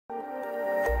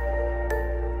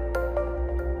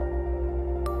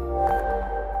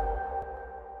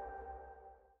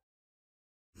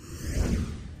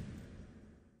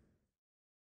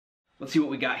Let's see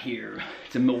what we got here.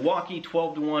 It's a Milwaukee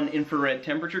 12-to-1 infrared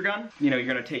temperature gun. You know, you're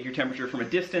gonna take your temperature from a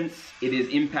distance. It is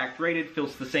impact rated,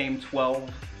 fills the same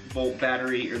 12-volt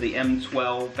battery, or the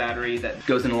M12 battery that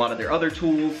goes in a lot of their other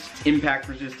tools. It's impact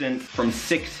resistant from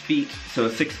 6 feet, so a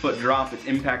 6-foot drop. It's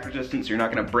impact resistant, so you're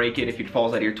not gonna break it if it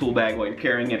falls out of your tool bag while you're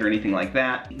carrying it or anything like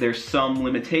that. There's some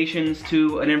limitations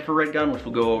to an infrared gun, which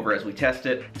we'll go over as we test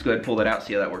it. Let's go ahead and pull that out,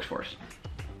 see how that works for us.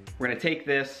 We're gonna take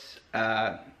this,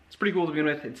 it's pretty cool to begin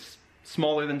with. It's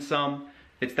smaller than some.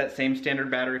 It's that same standard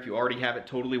battery. If you already have it,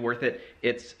 totally worth it.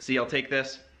 See, I'll take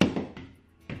this.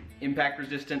 Impact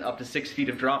resistant, up to 6 feet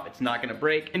of drop. It's not gonna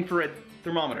break. Infrared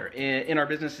thermometer. In our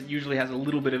business, it usually has a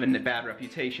little bit of a bad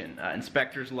reputation.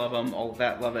 Inspectors love them, all of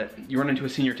that love it. You run into a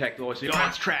senior tech, they'll always say, oh,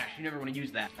 it's trash, you never wanna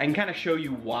use that. I can kind of show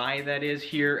you why that is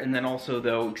here, and then also,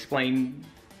 though, explain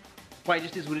why it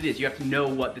just is what it is. You have to know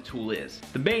what the tool is.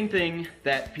 The main thing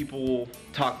that people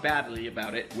talk badly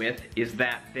about it with is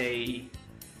that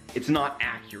it's not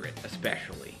accurate,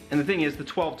 especially. And the thing is, the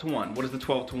 12-to-1, what does the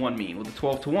 12-to-1 mean? What the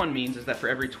 12-to-1 means is that for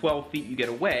every 12 feet you get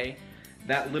away,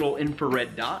 that little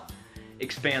infrared dot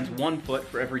expands 1 foot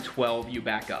for every 12 you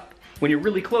back up. When you're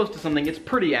really close to something, it's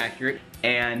pretty accurate,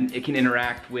 and it can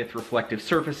interact with reflective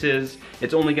surfaces.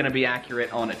 It's only gonna be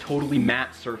accurate on a totally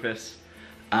matte surface.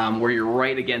 Where you're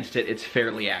right against it, it's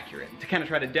fairly accurate. To kind of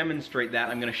try to demonstrate that,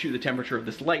 I'm going to shoot the temperature of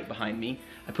this light behind me.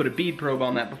 I put a bead probe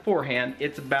on that beforehand.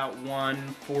 It's about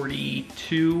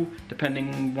 142,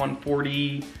 depending,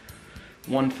 140,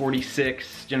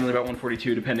 146, generally about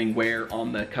 142, depending where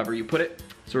on the cover you put it.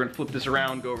 So we're going to flip this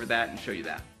around, go over that, and show you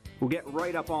that. We'll get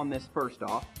right up on this first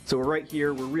off. So we're right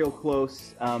here, we're real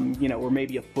close, you know, we're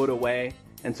maybe a foot away,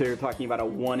 and so you're talking about a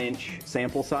 1-inch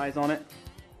sample size on it.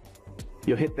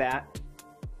 You'll hit that.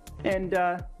 And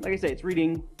like I say, it's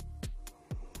reading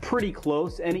pretty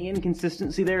close. Any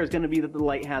inconsistency there is going to be that the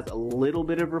light has a little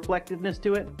bit of reflectiveness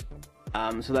to it.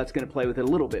 So that's going to play with it a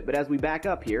little bit. But as we back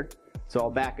up here, so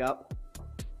I'll back up,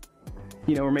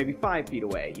 you know, we're maybe 5 feet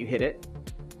away. You hit it,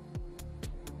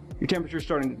 your temperature's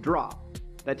starting to drop.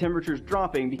 That temperature's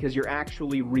dropping because you're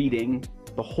actually reading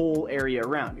the whole area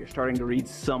around. You're starting to read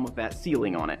some of that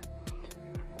ceiling on it.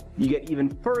 You get even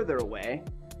further away,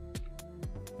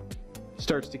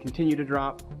 starts to continue to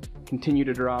drop,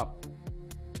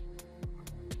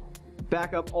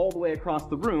 back up all the way across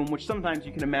the room, which sometimes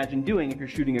you can imagine doing if you're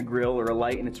shooting a grill or a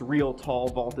light and it's a real tall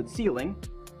vaulted ceiling.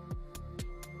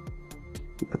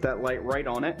 You put that light right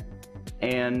on it,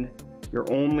 and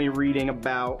you're only reading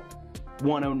about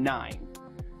 109.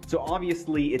 So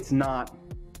obviously it's not,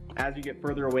 as you get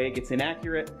further away, it gets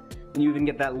inaccurate, and you even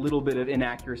get that little bit of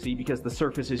inaccuracy because the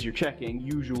surfaces you're checking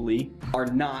usually are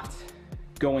not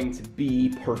going to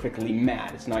be perfectly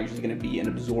matte. It's not usually going to be an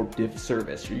absorptive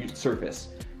surface. You're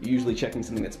usually checking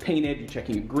something that's painted, you're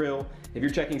checking a grill. If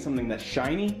you're checking something that's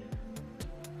shiny,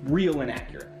 real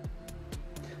inaccurate.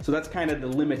 So that's kind of the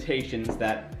limitations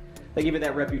that they give it,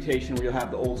 that reputation where you'll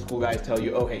have the old school guys tell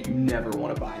you, oh hey, you never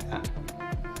want to buy that.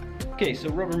 Okay, so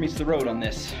rubber meets the road on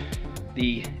this.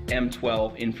 The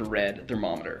M12 infrared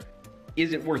thermometer.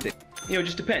 Is it worth it? You know, it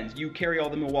just depends. You carry all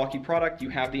the Milwaukee product, you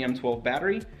have the M12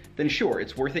 battery, then sure,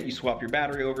 it's worth it. You swap your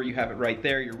battery over, you have it right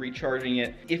there, you're recharging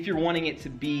it. If you're wanting it to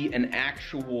be an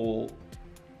actual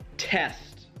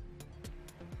test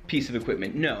piece of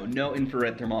equipment, no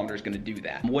infrared thermometer is going to do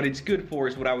that. What it's good for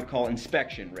is what I would call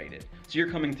inspection rated. So you're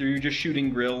coming through, you're just shooting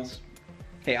grills.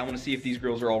 Hey, I want to see if these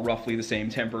grills are all roughly the same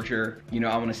temperature. You know,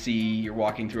 I want to see you're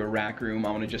walking through a rack room.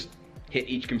 I want to just hit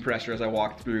each compressor as I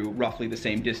walk through roughly the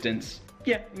same distance.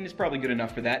 Yeah, I mean, it's probably good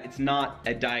enough for that. It's not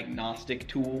a diagnostic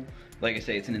tool. Like I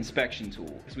say, it's an inspection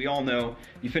tool. As we all know,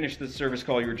 you finish the service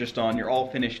call you were just on, you're all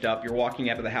finished up, you're walking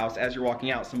out of the house. As you're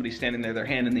walking out, somebody's standing there, their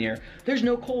hand in the air. There's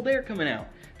no cold air coming out.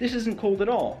 This isn't cold at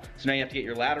all. So now you have to get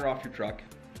your ladder off your truck,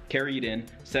 carry it in,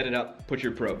 set it up, put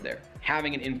your probe there.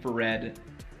 Having an infrared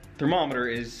thermometer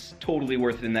is totally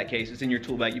worth it in that case. It's in your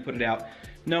tool bag, you put it out.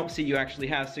 No, see, you actually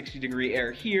have 60-degree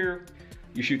air here.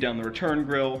 You shoot down the return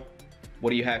grill. What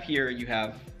do you have here? You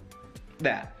have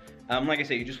that. Like I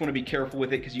say, you just want to be careful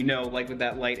with it because you know, like with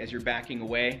that light, as you're backing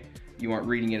away, you aren't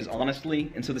reading it as honestly,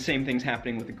 and so the same thing's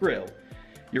happening with the grill.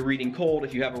 You're reading cold.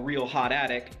 If you have a real hot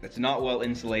attic that's not well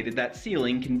insulated, that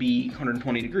ceiling can be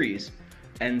 120 degrees.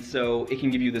 And so it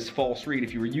can give you this false read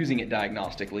if you were using it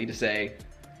diagnostically to say,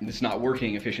 it's not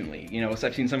working efficiently. You know, so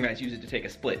I've seen some guys use it to take a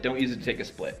split. Don't use it to take a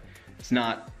split. It's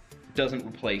not, doesn't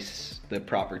replace the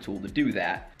proper tool to do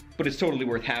that. But it's totally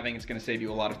worth having. It's going to save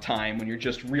you a lot of time when you're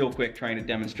just real quick trying to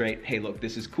demonstrate, hey look,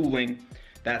 this is cooling,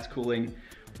 that's cooling,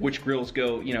 which grills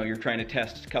go, you know, you're trying to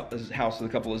test a house with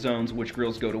a couple of zones, which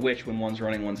grills go to which when one's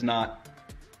running, one's not.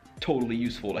 Totally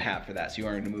useful to have for that, so you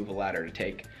aren't going to move a ladder to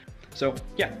take. So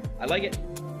yeah, I like it.